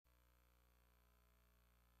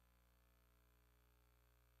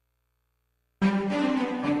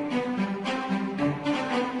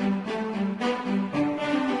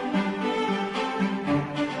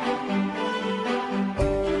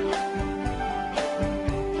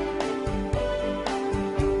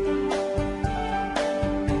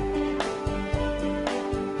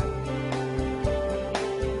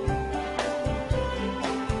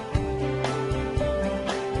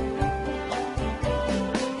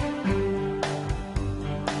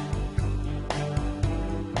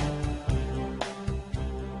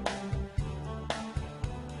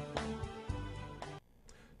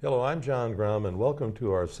Hello, I'm John Grom, and welcome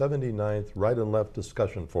to our 79th Right and Left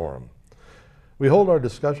Discussion Forum. We hold our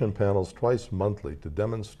discussion panels twice monthly to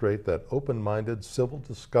demonstrate that open-minded civil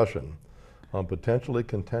discussion on potentially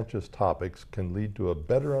contentious topics can lead to a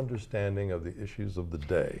better understanding of the issues of the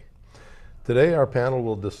day. Today, our panel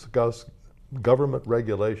will discuss government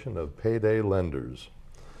regulation of payday lenders.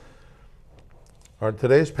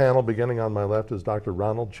 Today's panel, beginning on my left, is Dr.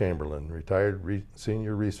 Ronald Chamberlin, retired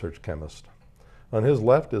senior research chemist. On his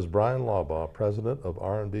left is Bryan Laubaugh, president of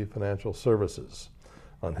R&B Financial Services.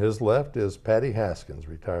 On his left is Patty Haskins,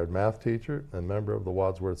 retired math teacher and member of the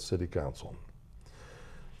Wadsworth City Council.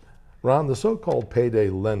 Ron, the so-called payday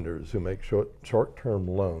lenders who make short-term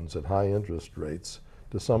loans at high interest rates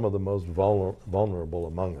to some of the most vulnerable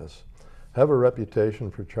among us have a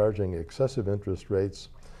reputation for charging excessive interest rates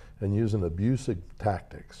and using abusive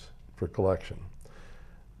tactics for collection.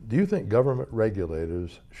 Do you think government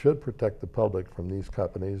regulators should protect the public from these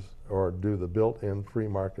companies, or do the built-in free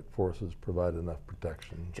market forces provide enough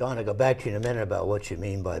protection? John, I'll go back to you in a minute about what you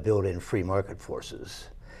mean by built-in free market forces,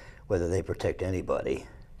 whether they protect anybody.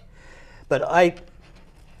 But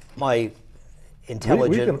my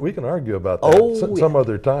intelligent... We can argue about that some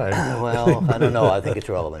other time. Well, I don't know. I think it's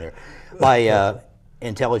relevant here. My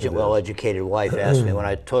intelligent, well-educated wife asked me when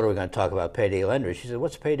I told her we were going to talk about payday lenders, she said,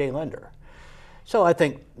 "What's a payday lender?" So I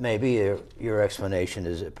think maybe your explanation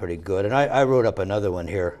is pretty good. And I wrote up another one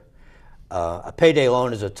here. A payday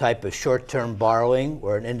loan is a type of short-term borrowing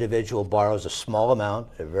where an individual borrows a small amount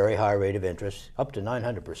at a very high rate of interest, up to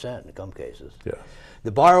 900% in some cases. Yeah.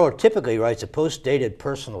 The borrower typically writes a post-dated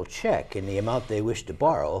personal check in the amount they wish to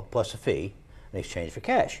borrow, plus a fee, in exchange for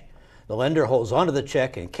cash. The lender holds onto the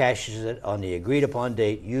check and cashes it on the agreed-upon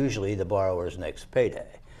date, usually the borrower's next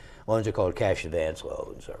payday. Loans are called cash advance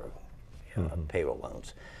loans or payroll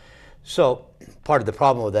loans. So part of the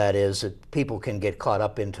problem with that is that people can get caught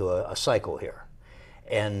up into a cycle here.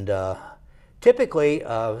 And typically,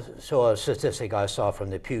 so a statistic I saw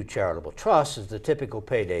from the Pew Charitable Trust is the typical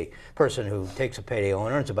payday person who takes a payday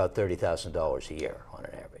loan earns about $30,000 a year on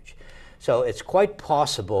an average. So it's quite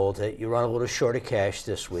possible that you run a little short of cash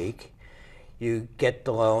this week. You get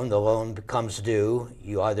the loan becomes due,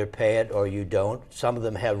 you either pay it or you don't. Some of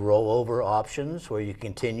them have rollover options where you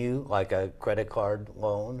continue, like a credit card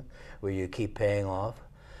loan, where you keep paying off.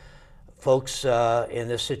 Folks in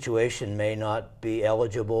this situation may not be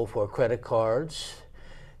eligible for credit cards.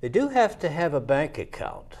 They do have to have a bank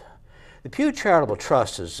account. The Pew Charitable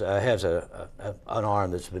Trust has an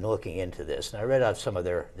arm that's been looking into this, and I read out some of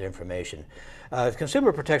their information. The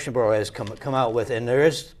Consumer Protection Bureau has come out with, and there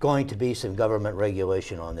is going to be some government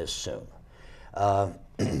regulation on this soon.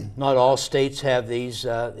 Not all states have these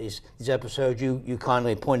episodes. You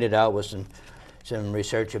kindly pointed out with some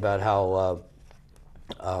research about how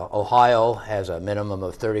Ohio has a minimum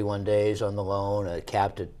of 31 days on the loan,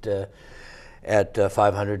 capped at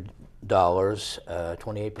 $500,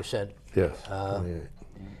 28%. Yes.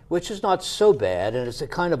 Which is not so bad, and it's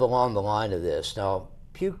kind of along the line of this. Now,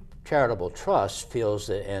 Pew Charitable Trust feels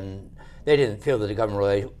that, and they didn't feel that the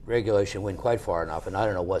government regulation went quite far enough, and I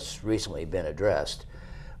don't know what's recently been addressed,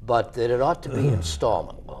 but that it ought to be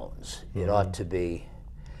installment loans. It ought to be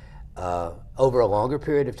over a longer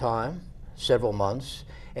period of time, several months,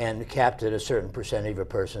 and capped at a certain percentage of a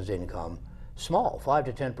person's income. Small, 5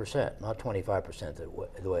 to 10%, not 25%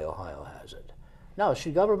 the way Ohio has it. Now,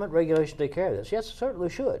 should government regulation take care of this? Yes, it certainly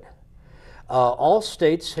should. All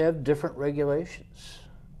states have different regulations.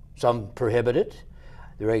 Some prohibit it.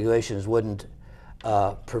 The regulations wouldn't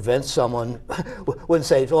prevent someone, wouldn't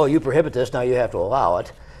say, oh, you prohibit this, now you have to allow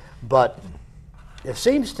it. But it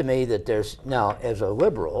seems to me that there's, now, as a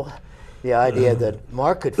liberal, the idea that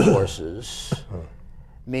market forces,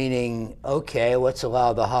 meaning, okay, let's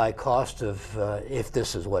allow the high cost of, if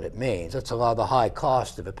this is what it means, let's allow the high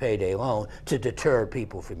cost of a payday loan to deter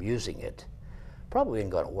people from using it, probably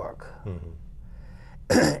ain't going to work.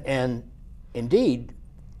 And indeed,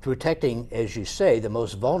 protecting, as you say, the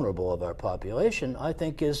most vulnerable of our population, I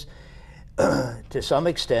think is, to some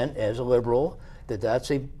extent, as a liberal,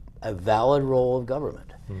 that's a valid role of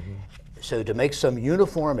government. So to make some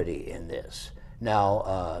uniformity in this.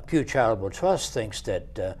 Now, Pew Charitable Trust thinks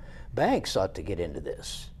that banks ought to get into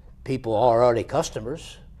this. People are already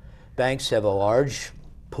customers. Banks have a large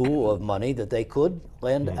pool of money that they could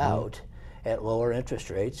lend out at lower interest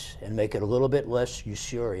rates and make it a little bit less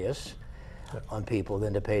usurious on people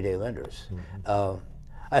than the payday lenders.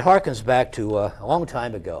 It harkens back to a long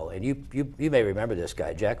time ago, and you may remember this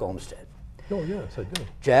guy, Jack Olmsted. Oh, yes, I do.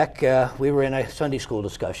 Jack, we were in a Sunday school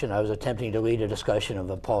discussion. I was attempting to lead a discussion of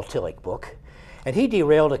a Paul Tillich book, and he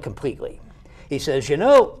derailed it completely. He says, you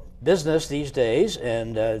know, business these days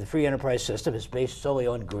and the free enterprise system is based solely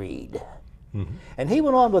on greed. Mm-hmm. And he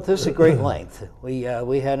went on with this at great length. We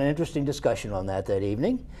had an interesting discussion on that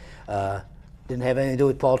evening. Didn't have anything to do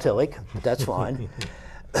with Paul Tillich, but that's fine.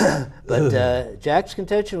 But Jack's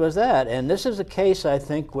contention was that, and this is a case, I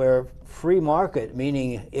think, where free market,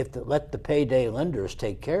 meaning let the payday lenders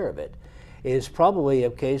take care of it, is probably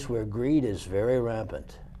a case where greed is very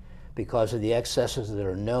rampant because of the excesses that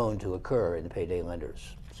are known to occur in the payday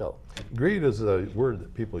lenders. So, greed is a word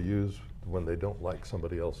that people use when they don't like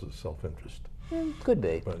somebody else's self-interest. Could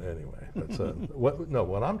be. But anyway, that's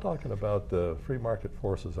when I'm talking about the free market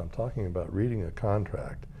forces, I'm talking about reading a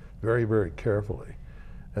contract very, very carefully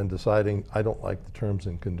and deciding I don't like the terms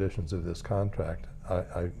and conditions of this contract.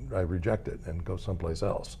 I reject it and go someplace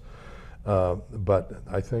else. But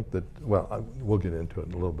I think that, well, we'll get into it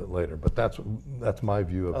a little bit later, but that's my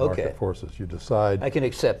view of market forces. You decide. I can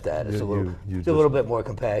can that. It's a little bit more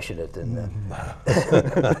compassionate than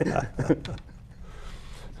that.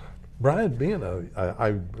 Brian,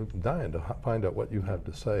 I'm dying to find out what you have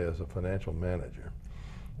to say as a financial manager.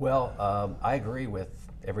 Well, I agree with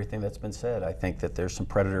everything that's been said. I think that there's some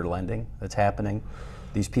predator lending that's happening.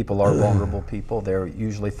 These people are vulnerable people. They're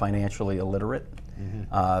usually financially illiterate.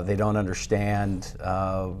 Mm-hmm. They don't understand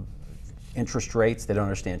interest rates. They don't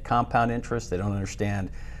understand compound interest. They don't understand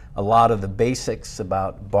a lot of the basics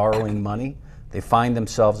about borrowing money. They find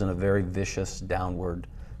themselves in a very vicious downward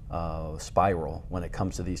spiral when it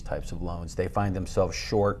comes to these types of loans. They find themselves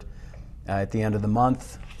short at the end of the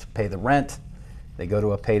month to pay the rent. They go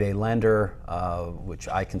to a payday lender, which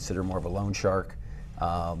I consider more of a loan shark,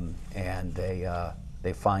 and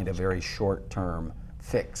they find a very short-term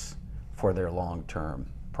fix for their long-term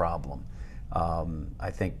problem.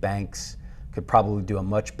 I think banks could probably do a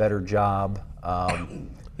much better job.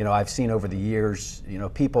 You know, I've seen over the years, you know,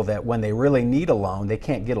 people that when they really need a loan, they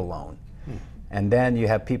can't get a loan. And then you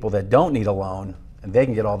have people that don't need a loan, and they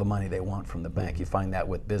can get all the money they want from the bank. You find that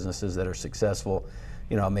with businesses that are successful.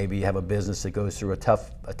 You know, maybe you have a business that goes through a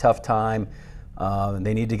tough time, and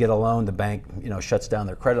they need to get a loan. The bank, you know, shuts down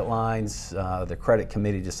their credit lines. The credit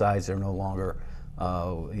committee decides they're no longer,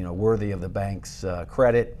 you know, worthy of the bank's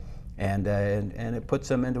credit, and it puts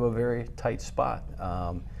them into a very tight spot.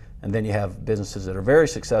 And then you have businesses that are very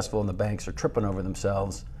successful, and the banks are tripping over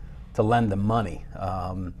themselves to lend them money.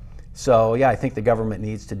 So yeah, I think the government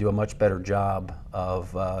needs to do a much better job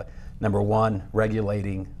of number one,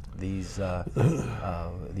 regulating these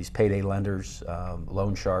payday lenders,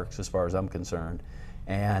 loan sharks, as far as I'm concerned,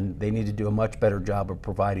 and they need to do a much better job of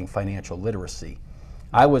providing financial literacy.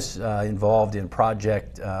 I was involved in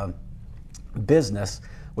Project Business,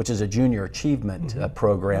 which is a junior achievement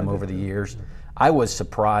program over the years. I was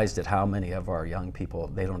surprised at how many of our young people,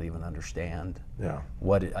 they don't even understand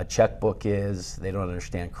what a checkbook is. They don't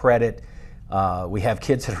understand credit. We have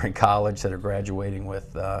kids that are in college that are graduating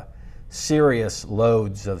with serious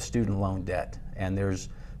loads of student loan debt, and there's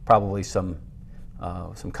probably some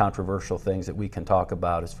controversial things that we can talk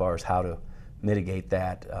about as far as how to mitigate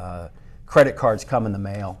that. Credit cards come in the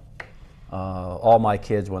mail. All my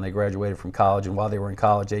kids, when they graduated from college, and while they were in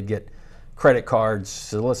college, they'd get credit cards,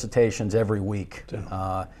 solicitations every week.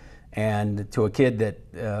 And to a kid that,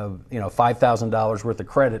 you know, $5,000 worth of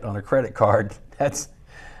credit on a credit card,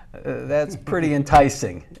 that's pretty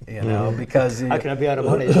enticing, you know, because how can I be out of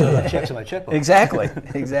money? There's no checks in my checkbook.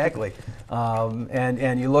 Exactly.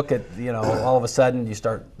 And you look at, you know, all of a sudden you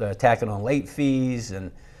start tacking on late fees,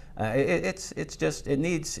 and it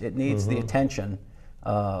needs the attention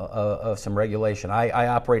of some regulation. I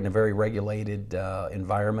operate in a very regulated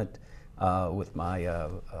environment with my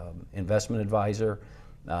investment advisor,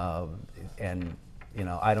 and you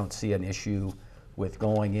know, I don't see an issue with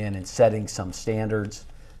going in and setting some standards,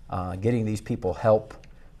 getting these people help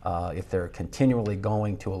if they're continually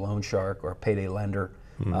going to a loan shark or a payday lender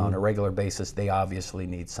on a regular basis. They obviously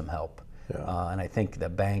need some help, and I think the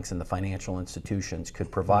banks and the financial institutions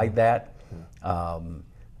could provide that.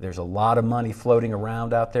 There's a lot of money floating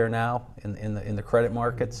around out there now in the credit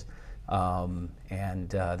markets, and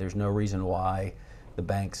there's no reason why the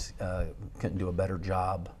banks couldn't do a better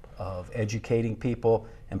job of educating people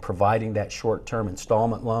and providing that short-term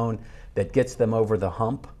installment loan that gets them over the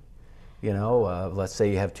hump. You know, let's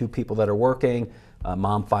say you have two people that are working.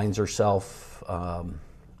 Mom finds herself,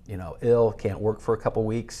 you know, ill, can't work for a couple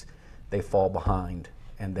weeks. They fall behind,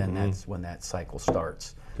 and then that's when that cycle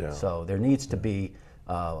starts. So there needs to be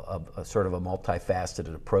a sort of a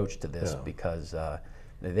multifaceted approach to this, because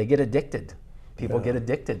they get addicted. People get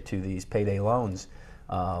addicted to these payday loans.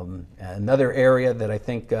 Another area that I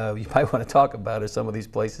think you might want to talk about is some of these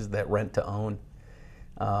places that rent to own,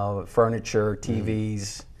 furniture,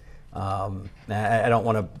 TVs. I don't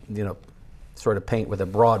want to, sort of paint with a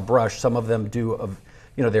broad brush. Some of them do,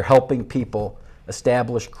 they're helping people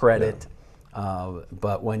establish credit.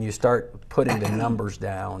 But when you start putting the numbers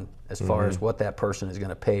down as far as what that person is going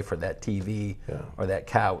to pay for that TV or that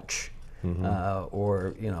couch,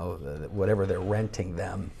 or whatever they're renting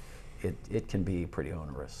them, it can be pretty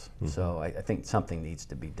onerous. So I think something needs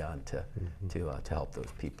to be done to help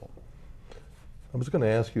those people. I was going to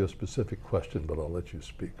ask you a specific question, but I'll let you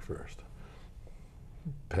speak first.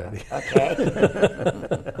 Patty. Okay.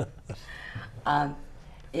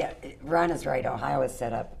 Yeah, Ron is right. Ohio has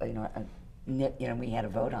set up, we had a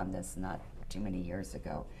vote on this not too many years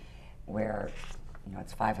ago, where,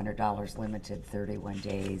 it's $500 limited, 31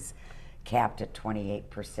 days, capped at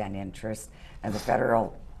 28% interest, and the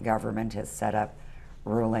federal government has set up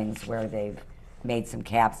rulings where they've made some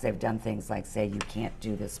caps. They've done things like say you can't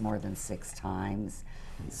do this more than 6 times,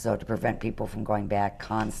 so to prevent people from going back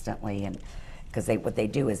constantly. And because what they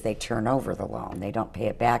do is they turn over the loan. They don't pay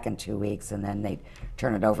it back in 2 weeks, and then they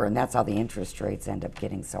turn it over, and that's how the interest rates end up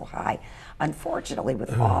getting so high. Unfortunately,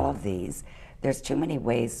 with all of these, there's too many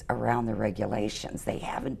ways around the regulations. They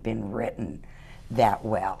haven't been written that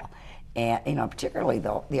well. And particularly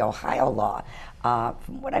the Ohio law.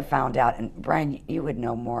 From what I found out, and Bryan, you would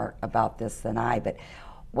know more about this than I, but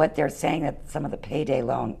what they're saying that some of the payday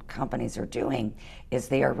loan companies are doing is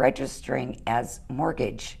they are registering as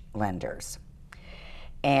mortgage lenders.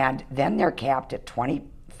 And then they're capped at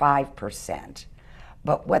 25%.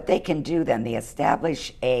 But what they can do then, they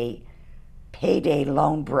establish a payday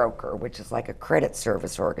loan broker, which is like a credit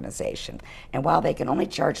service organization. And while they can only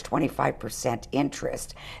charge 25%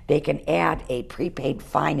 interest, they can add a prepaid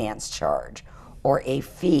finance charge or a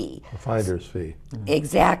fee. A finder's fee.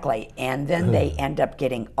 Exactly. And then they end up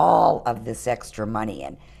getting all of this extra money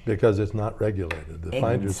in. Because it's not regulated. The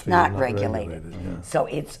finder's fee is not not regulated. Yeah. So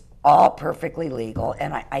it's all perfectly legal.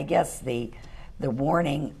 And I guess the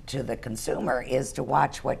warning to the consumer is to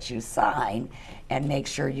watch what you sign and make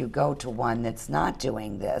sure you go to one that's not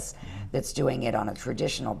doing this, that's doing it on a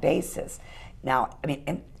traditional basis. Now,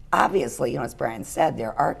 and obviously, as Bryan said,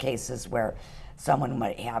 there are cases where someone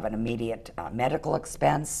might have an immediate medical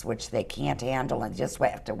expense, which they can't handle and just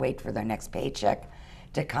have to wait for their next paycheck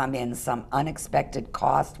to come in, some unexpected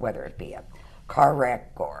cost, whether it be a car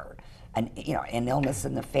wreck or an illness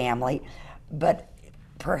in the family. But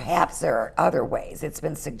perhaps there are other ways. It's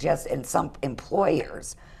been suggested, and some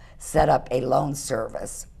employers set up a loan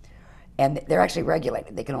service, and they're actually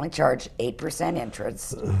regulated. They can only charge 8%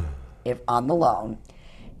 interest on the loan,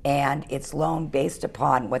 and it's loan based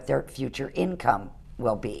upon what their future income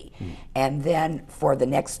will be. And then for the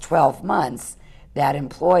next 12 months, that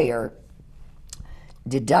employer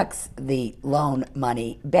deducts the loan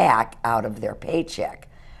money back out of their paycheck.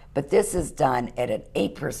 But this is done at an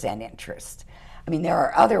 8% interest. There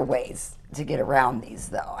are other ways to get around these,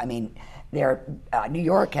 though. New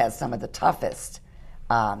York has some of the toughest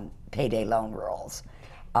payday loan rules,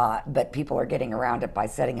 but people are getting around it by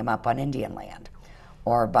setting them up on Indian land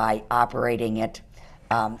or by operating it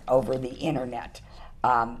over the internet.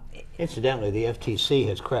 Incidentally, the FTC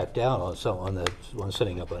has cracked down on some on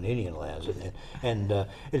setting up on Indian lands, and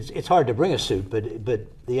it's hard to bring a suit, but the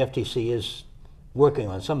FTC is working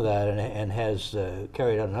on some of that and has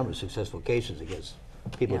carried out a number of successful cases against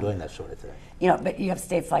people doing that sort of thing. But you have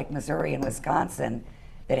states like Missouri and Wisconsin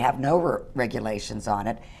that have no regulations on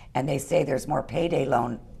it, and they say there's more payday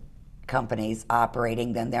loan companies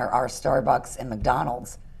operating than there are Starbucks and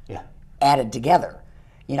McDonald's added together.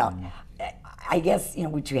 I guess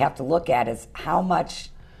what you have to look at is how much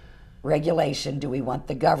regulation do we want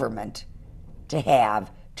the government to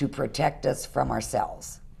have to protect us from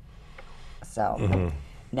ourselves? So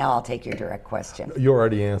now I'll take your direct question. You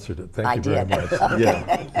already answered it. Thank you very much.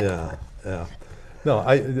 Yeah. No,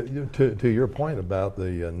 to your point about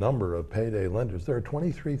the number of payday lenders, there are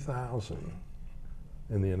 23,000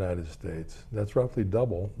 in the United States. That's roughly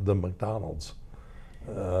double the McDonald's.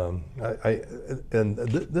 This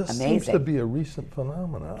seems to be a recent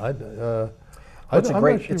phenomenon. It's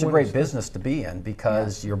a great business to be in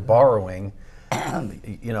because you're borrowing.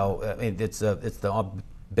 It's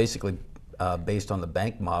basically based on the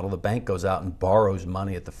bank model. The bank goes out and borrows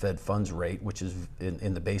money at the Fed funds rate, which is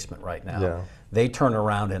in the basement right now. Yeah. They turn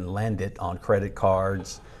around and lend it on credit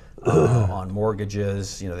cards, on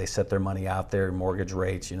mortgages. They set their money out there, mortgage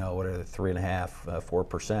rates, what are the 3.5%,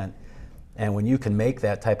 4%. And when you can make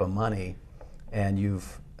that type of money and you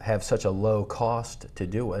have such a low cost to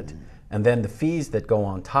do it, and then the fees that go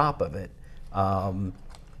on top of it,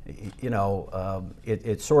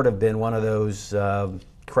 it's sort of been one of those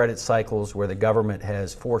credit cycles where the government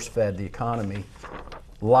has force-fed the economy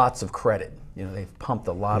lots of credit. You know, they've pumped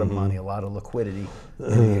a lot of money, a lot of liquidity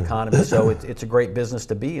in the economy. So it's a great business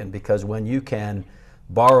to be in, because when you can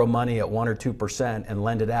borrow money at 1 or 2% and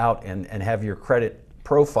lend it out and have your credit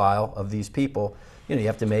profile of these people, you know, you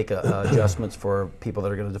have to make adjustments for people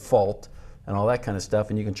that are going to default and all that kind of stuff,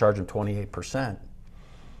 and you can charge them 28%.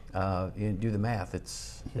 You do the math,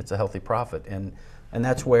 it's a healthy profit. And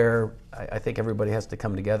that's where I think everybody has to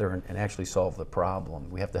come together and actually solve the problem.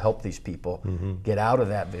 We have to help these people get out of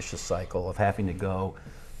that vicious cycle of having to go,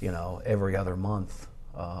 you know, every other month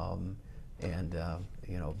and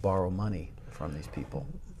you know, borrow money from these people.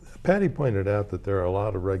 Patty pointed out that there are a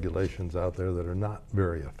lot of regulations out there that are not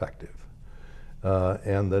very effective.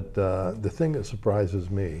 And that the thing that surprises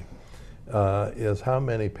me is how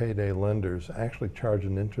many payday lenders actually charge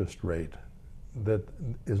an interest rate that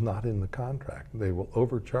is not in the contract. They will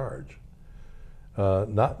overcharge,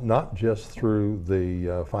 not just through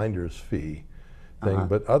the finder's fee thing,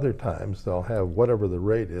 but other times they'll have whatever the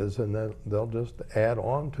rate is, and then they'll just add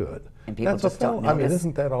on to it. And people That's just don't notice. I mean,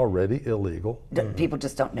 isn't that already illegal? People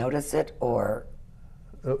just don't notice it, or?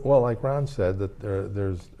 Well, like Ron said, that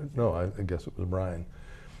I guess it was Bryan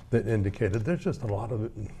that indicated there's just a lot of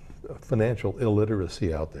financial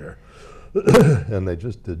illiteracy out there. And they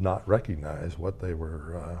just did not recognize what they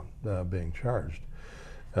were being charged.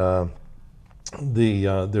 There's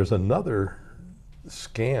another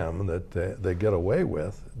scam that they get away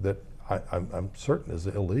with that I'm certain is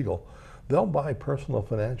illegal. They'll buy personal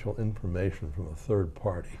financial information from a third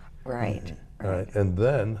party. Right. Right. And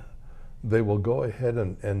then they will go ahead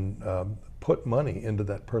and put money into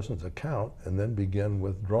that person's account and then begin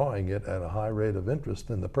withdrawing it at a high rate of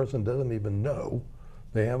interest, and the person doesn't even know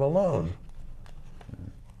they have a loan.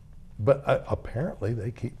 But apparently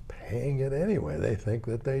they keep paying it anyway. They think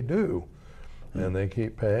that they do. And they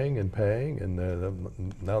keep paying and paying, and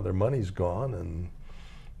now their money's gone, and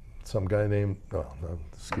some guy named,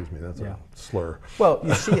 excuse me, that's a slur. Well,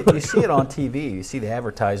 you see it on TV. You see the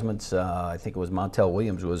advertisements. I think it was Montel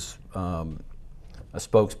Williams was a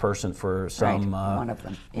spokesperson for some one of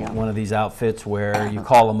them. Yeah. One of these outfits where you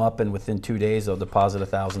call them up and within 2 days they'll deposit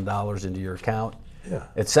 $1,000 into your account. Yeah.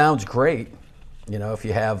 It sounds great. You know, if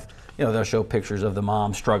you have, you know, they'll show pictures of the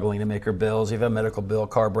mom struggling to make her bills. If you have a medical bill,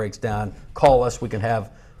 car breaks down, call us. We can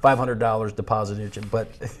have $500 deposited. But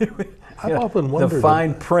I've often wondered the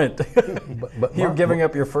fine print. but you're giving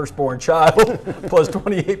up your firstborn child plus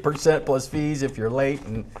 28% plus fees if you're late,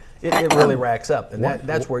 and it really racks up. And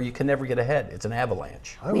that's where you can never get ahead. It's an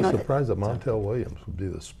avalanche. I was surprised that Montel Williams would be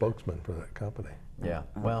the spokesman for that company. Yeah.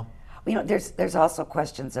 Well, you know, there's also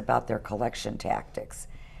questions about their collection tactics.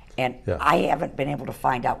 And I haven't been able to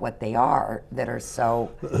find out what they are that are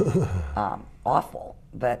so awful.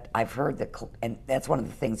 But I've heard that, and that's one of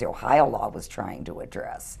the things the Ohio law was trying to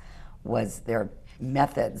address, was their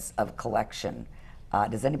methods of collection.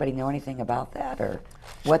 Does anybody know anything about that, or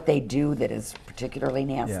what they do that is particularly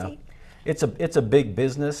nasty? Yeah. It's a big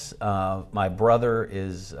business. My brother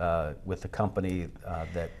is with a company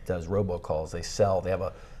that does robocalls.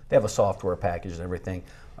 They have a software package and everything.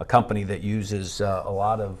 A company that uses a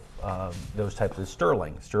lot of those types of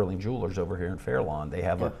Sterling Jewelers over here in Fairlawn. They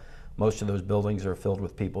have most of those buildings are filled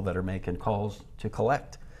with people that are making calls to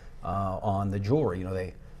collect on the jewelry. You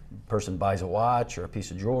know, person buys a watch or a piece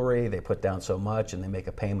of jewelry, they put down so much, and they make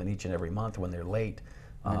a payment each and every month when they're late.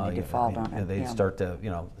 And they default on it. They start to, you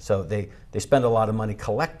know, so they spend a lot of money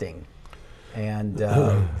collecting. And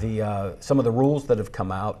some of the rules that have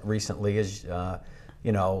come out recently is,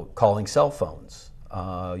 you know, calling cell phones.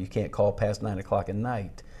 You can't call past 9 o'clock at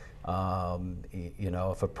night. You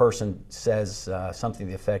know, if a person says something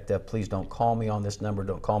to the effect of, please don't call me on this number,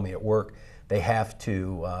 don't call me at work, they have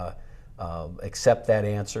to accept that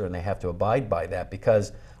answer, and they have to abide by that,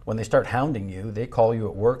 because when they start hounding you, they call you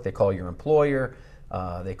at work, they call your employer,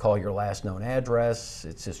 they call your last known address.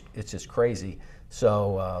 It's just crazy.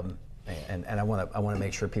 So and I want to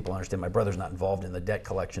make sure people understand my brother's not involved in the debt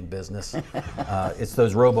collection business. It's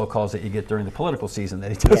those robocalls that you get during the political season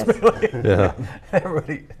that he does. Yeah.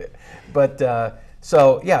 Everybody. But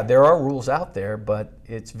so yeah, there are rules out there, but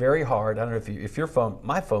it's very hard. I don't know if your phone,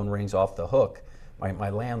 my phone rings off the hook, my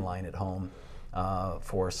landline at home,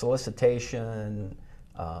 for solicitation,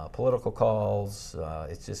 political calls.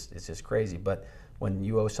 It's just crazy. But when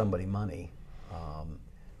you owe somebody money,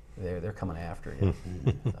 they're coming after you.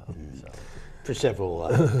 So. For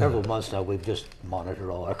several months now, we've just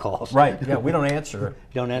monitored all our calls. Right. Yeah, we don't answer.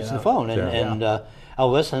 Don't answer the phone, and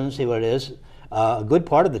I'll listen, see what it is. A good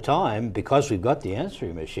part of the time, because we've got the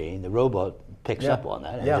answering machine, the robot picks up on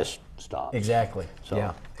that and just stops. Exactly. So.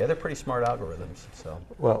 Yeah, they're pretty smart algorithms. So.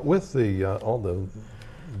 Well, with the all the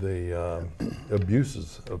the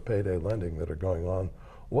abuses of payday lending that are going on,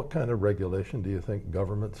 what kind of regulation do you think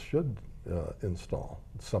governments should install?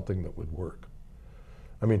 Something that would work.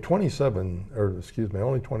 I mean, only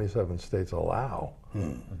 27 states allow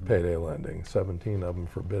payday lending. 17 of them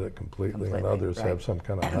forbid it completely, and others have some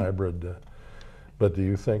kind of hybrid. But do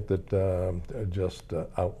you think that just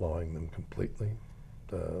outlawing them completely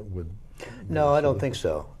would? No, I don't think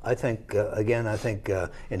so. I think, again,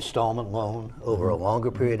 installment loan over a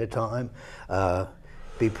longer period of time,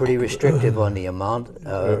 be pretty restrictive on the amount.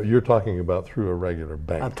 You're talking about through a regular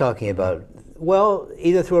bank. I'm talking about, well,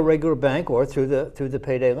 either through a regular bank or through the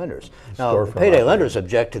payday lenders. Now, the payday lenders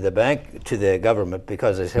object to the government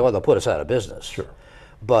because they say, well, they'll put us out of business. Sure.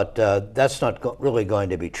 But that's not really going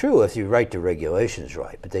to be true if you write the regulations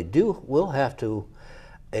right. But they will have to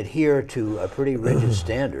adhere to a pretty rigid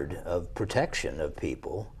standard of protection of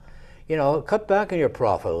people. You know, cut back on your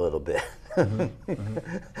profit a little bit.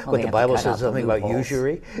 But the Bible says something about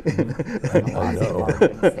usury. I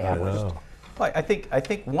know. Well, I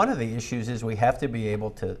think one of the issues is we have to be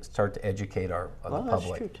able to start to educate the public.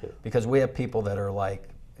 That's true too. Because we have people that are like,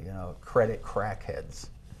 credit crackheads.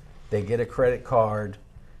 They get a credit card,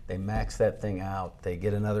 they max that thing out, they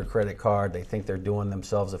get another credit card, they think they're doing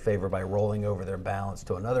themselves a favor by rolling over their balance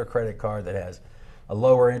to another credit card that has a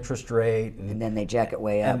lower interest rate. And then they jack it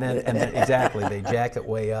way up. And then exactly, they jack it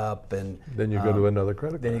way up. And then you go to another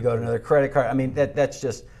credit card. Then you go to another credit card. I mean, it's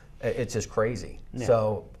just crazy. Yeah.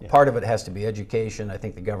 So part of it has to be education. I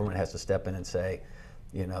think the government has to step in and say,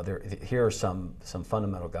 here are some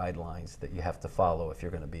fundamental guidelines that you have to follow if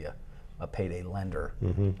you're going to be a payday lender,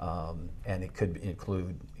 and it could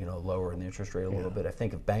include, lowering the interest rate a little bit. I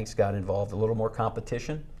think if banks got involved, a little more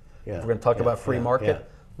competition. If we're going to talk about free market,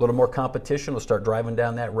 a little more competition will start driving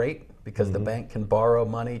down that rate because the bank can borrow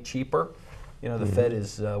money cheaper. The Fed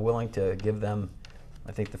is willing to give them.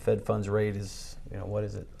 I think the Fed funds rate is, what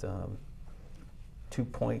is it?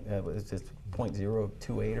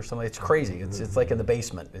 0.028 or something. It's crazy. It's like in the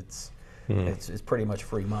basement. It's pretty much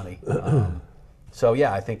free money. So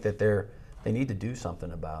yeah, I think that they need to do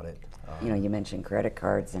something about it. You mentioned credit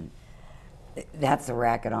cards, and that's a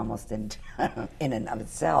racket almost in and of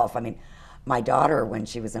itself. I mean, my daughter, when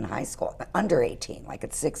she was in high school, under 18, like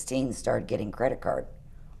at 16, started getting credit card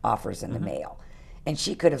offers in the mail, and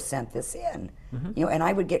she could have sent this in. And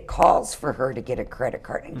I would get calls for her to get a credit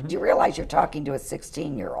card. And do you realize you're talking to a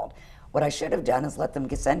 16-year-old? What I should have done is let them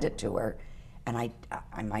send it to her. And I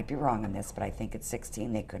might be wrong on this, but I think at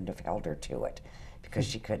 16 they couldn't have held her to it because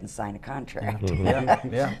she couldn't sign a contract.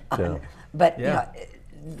 But the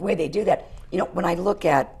way they do that, when I look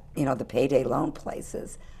at the payday loan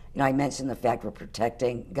places, I mentioned the fact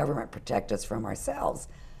government protect us from ourselves.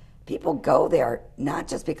 People go there not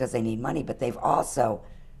just because they need money, but they've got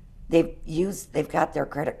their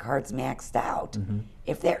credit cards maxed out.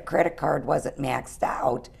 If their credit card wasn't maxed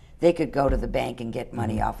out, they could go to the bank and get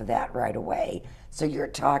money off of that right away. So you're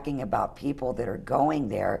talking about people that are going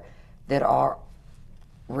there that are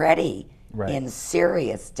already in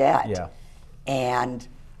serious debt. And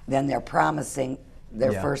then they're promising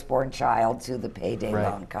their firstborn child to the payday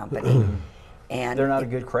loan company. And they're not a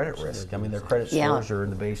good credit risk. I mean, their credit scores are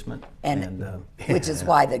in the basement. And which is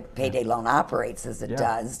why the payday loan operates as it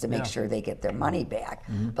does, to make sure they get their money back.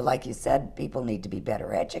 But like you said, people need to be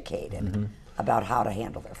better educated about how to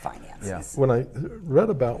handle their finances. When I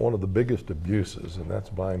read about one of the biggest abuses, and that's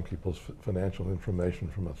buying people's financial information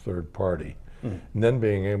from a third party, and then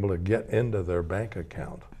being able to get into their bank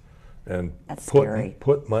account and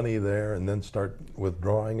put money there and then start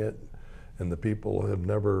withdrawing it, and the people have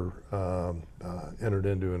never entered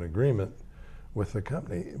into an agreement with the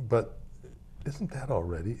company. But isn't that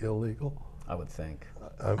already illegal? I would think.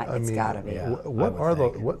 It's got to be.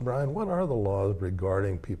 Bryan, what are the laws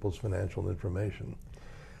regarding people's financial information?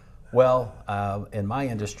 Well, in my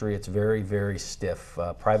industry, it's very, very stiff.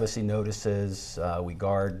 Privacy notices, we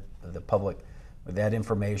guard the public with that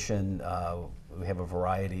information. We have a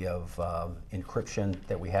variety of encryption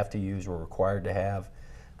that we have to use, we're required to have.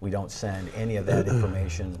 We don't send any of that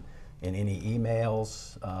information in any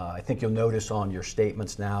emails. I think you'll notice on your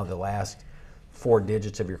statements now, the last 4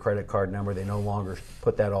 digits of your credit card number, they no longer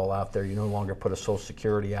put that all out there. You no longer put a Social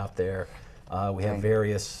Security out there. We have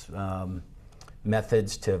various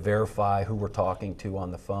methods to verify who we're talking to on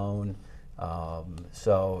the phone.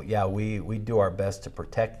 So yeah, we do our best to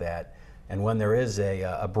protect that. And when there is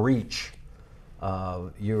a breach,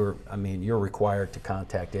 you're required to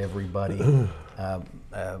contact everybody.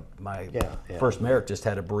 My First Merit just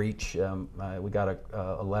had a breach. We got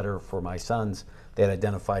a letter for my sons. They had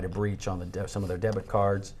identified a breach on some of their debit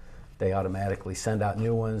cards. They automatically send out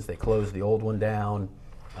new ones. They close the old one down.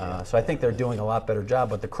 So I think they're doing a lot better job,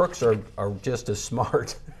 but the crooks are just as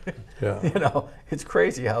smart. Yeah. You know, it's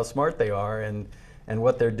crazy how smart they are and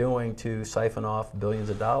what they're doing to siphon off billions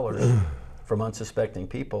of dollars from unsuspecting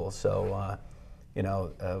people. So, you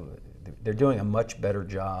know, they're doing a much better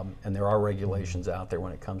job, and there are regulations out there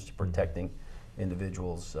when it comes to protecting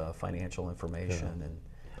individuals' financial information. And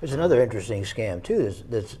there's another interesting scam too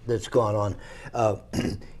that's gone on.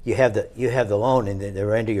 You have the loan, and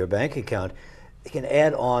they're into your bank account. They can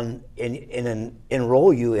add on and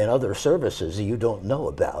enroll you in other services that you don't know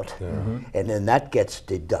about, and then that gets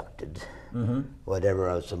deducted, whatever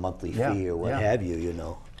it's a monthly fee or what have you, you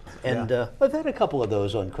know. And I've had a couple of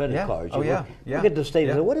those on credit cards. Oh, You get to the state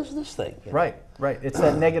and say, what is this thing? You know? Right. It's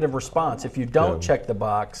that negative response. If you don't check the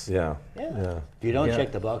box, If you don't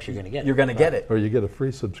check the box, you're going to get it. you're going to get it. Or you get a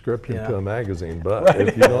free subscription to a magazine, but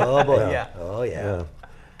if you don't, Oh boy. Yeah. Oh yeah.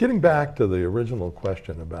 Getting back to the original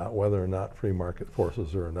question about whether or not free market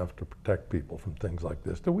forces are enough to protect people from things like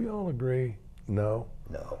this, do we all agree? No.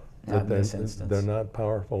 No. Not in this instance. They're not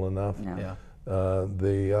powerful enough. No. Yeah.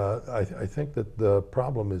 I think that the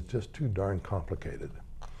problem is just too darn complicated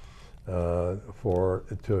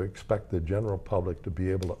to expect the general public to be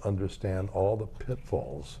able to understand all the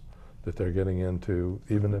pitfalls that they're getting into,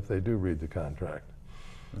 even if they do read the contract.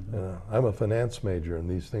 I'm a finance major, and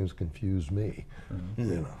these things confuse me.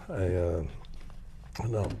 You know,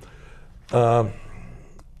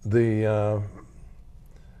 they're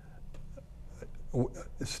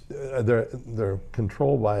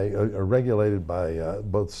controlled by, regulated by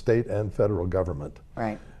both state and federal government.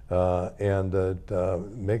 Right. And it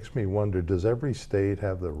makes me wonder, does every state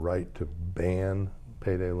have the right to ban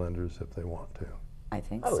payday lenders if they want to? I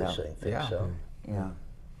think I so. would think so. Yeah.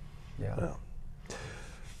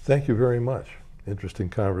 Thank you very much. Interesting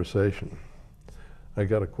conversation. I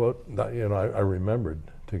got a quote, you know, I remembered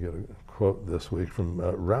to get a quote this week from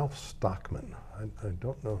Ralph Stockman. I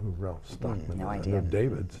don't know who Ralph Stockman no is. idea. I know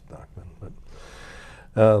David Stockman.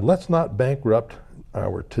 But let's not bankrupt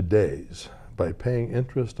our todays by paying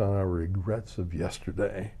interest on our regrets of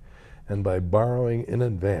yesterday and by borrowing in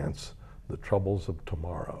advance the troubles of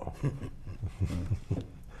tomorrow.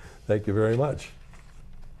 Thank you very much.